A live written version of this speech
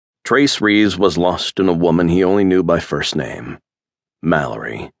Trace Reeves was lost in a woman he only knew by first name,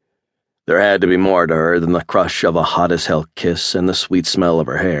 Mallory. There had to be more to her than the crush of a hot-as-hell kiss and the sweet smell of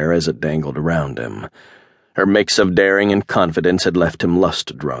her hair as it dangled around him. Her mix of daring and confidence had left him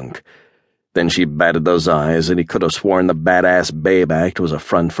lust-drunk. Then she batted those eyes, and he could have sworn the badass babe act was a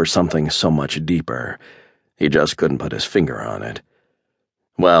front for something so much deeper. He just couldn't put his finger on it.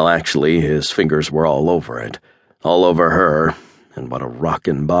 Well, actually, his fingers were all over it, all over her, and what a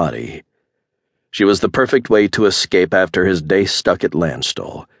rockin' body. She was the perfect way to escape after his day stuck at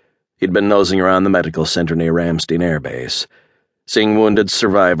Landstuhl. He'd been nosing around the medical center near Ramstein Air Base. Seeing wounded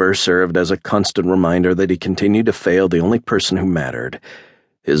survivors served as a constant reminder that he continued to fail the only person who mattered,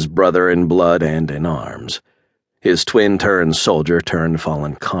 his brother in blood and in arms, his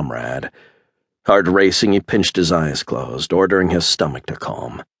twin-turned-soldier-turned-fallen comrade. Heart racing, he pinched his eyes closed, ordering his stomach to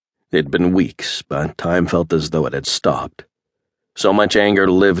calm. It'd been weeks, but time felt as though it had stopped. So much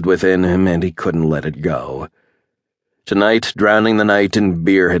anger lived within him, and he couldn't let it go. Tonight, drowning the night in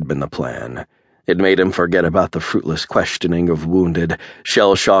beer had been the plan. It made him forget about the fruitless questioning of wounded,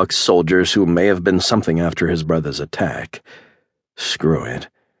 shell-shocked soldiers who may have been something after his brother's attack. Screw it.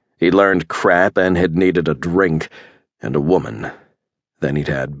 He'd learned crap and had needed a drink and a woman. Then he'd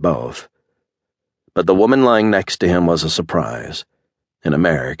had both. But the woman lying next to him was a surprise. An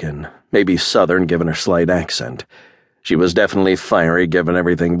American, maybe Southern given her slight accent. She was definitely fiery given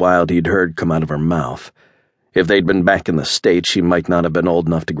everything wild he'd heard come out of her mouth. If they'd been back in the States, she might not have been old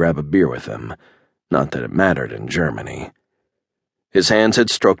enough to grab a beer with him. Not that it mattered in Germany. His hands had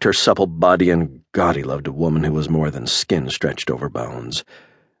stroked her supple body, and God, he loved a woman who was more than skin stretched over bones.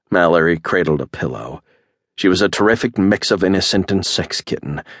 Mallory cradled a pillow. She was a terrific mix of innocent and sex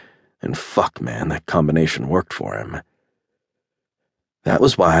kitten, and fuck, man, that combination worked for him. That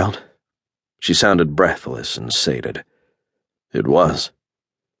was wild. She sounded breathless and sated. It was.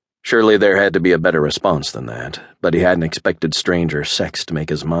 Surely there had to be a better response than that, but he hadn't expected stranger sex to make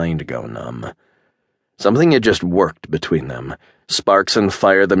his mind go numb. Something had just worked between them, sparks and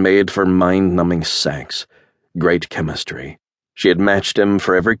fire that made for mind-numbing sex. Great chemistry. She had matched him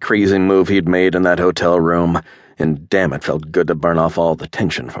for every crazy move he'd made in that hotel room, and damn, it felt good to burn off all the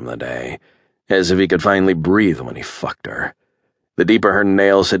tension from the day, as if he could finally breathe when he fucked her. The deeper her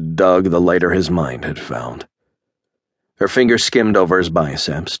nails had dug, the lighter his mind had felt. Her fingers skimmed over his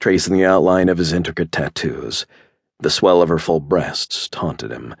biceps, tracing the outline of his intricate tattoos. The swell of her full breasts taunted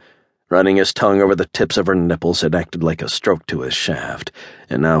him. Running his tongue over the tips of her nipples had acted like a stroke to his shaft,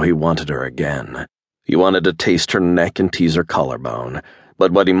 and now he wanted her again. He wanted to taste her neck and tease her collarbone,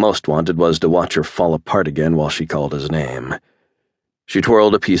 but what he most wanted was to watch her fall apart again while she called his name. She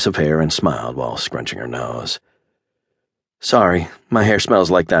twirled a piece of hair and smiled while scrunching her nose. "Sorry, my hair smells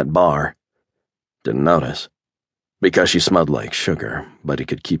like that bar." Didn't notice. Because she smelled like sugar, but he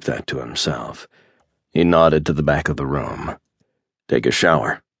could keep that to himself. He nodded to the back of the room. "Take a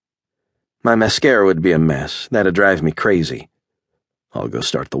shower." "My mascara would be a mess. That'd drive me crazy." "I'll go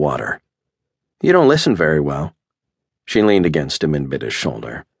start the water." "You don't listen very well." She leaned against him and bit his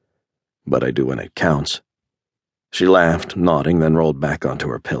shoulder. "But I do when it counts." She laughed, nodding, then rolled back onto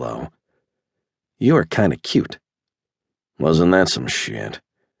her pillow. "You are kinda cute." Wasn't that some shit?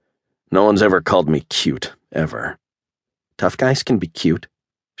 No one's ever called me cute, ever. "Tough guys can be cute,"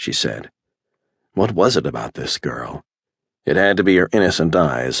 she said. What was it about this girl? It had to be her innocent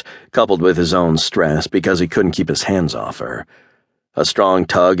eyes, coupled with his own stress because he couldn't keep his hands off her. A strong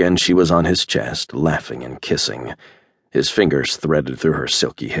tug, and she was on his chest, laughing and kissing. His fingers threaded through her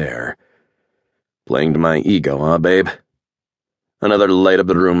silky hair. "Playing to my ego, huh, babe?" Another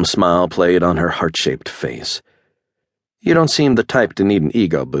light-of-the-room smile played on her heart-shaped face. "You don't seem the type to need an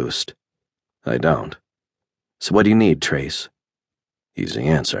ego boost." "I don't." "So what do you need, Trace?" Easy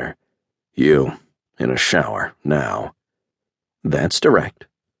answer. "You, in a shower, now." "That's direct."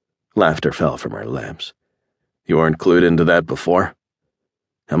 Laughter fell from her lips. "You weren't clued into that before?"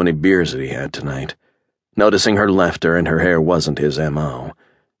 How many beers had he had tonight? Noticing her laughter and her hair wasn't his M.O.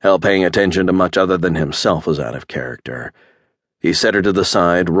 Hell, paying attention to much other than himself was out of character. He set her to the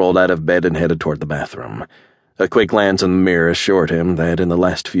side, rolled out of bed, and headed toward the bathroom. A quick glance in the mirror assured him that in the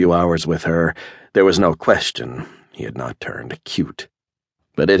last few hours with her, there was no question he had not turned cute.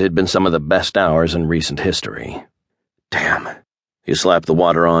 But it had been some of the best hours in recent history. Damn. He slapped the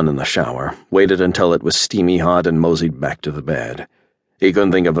water on in the shower, waited until it was steamy hot, and moseyed back to the bed. He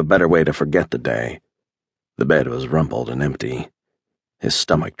couldn't think of a better way to forget the day. The bed was rumpled and empty. His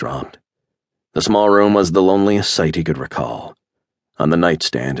stomach dropped. The small room was the loneliest sight he could recall. On the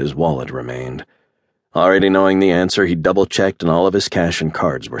nightstand, his wallet remained. Already knowing the answer, he double-checked, and all of his cash and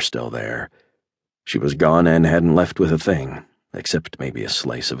cards were still there. She was gone and hadn't left with a thing. except maybe a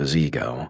slice of his ego.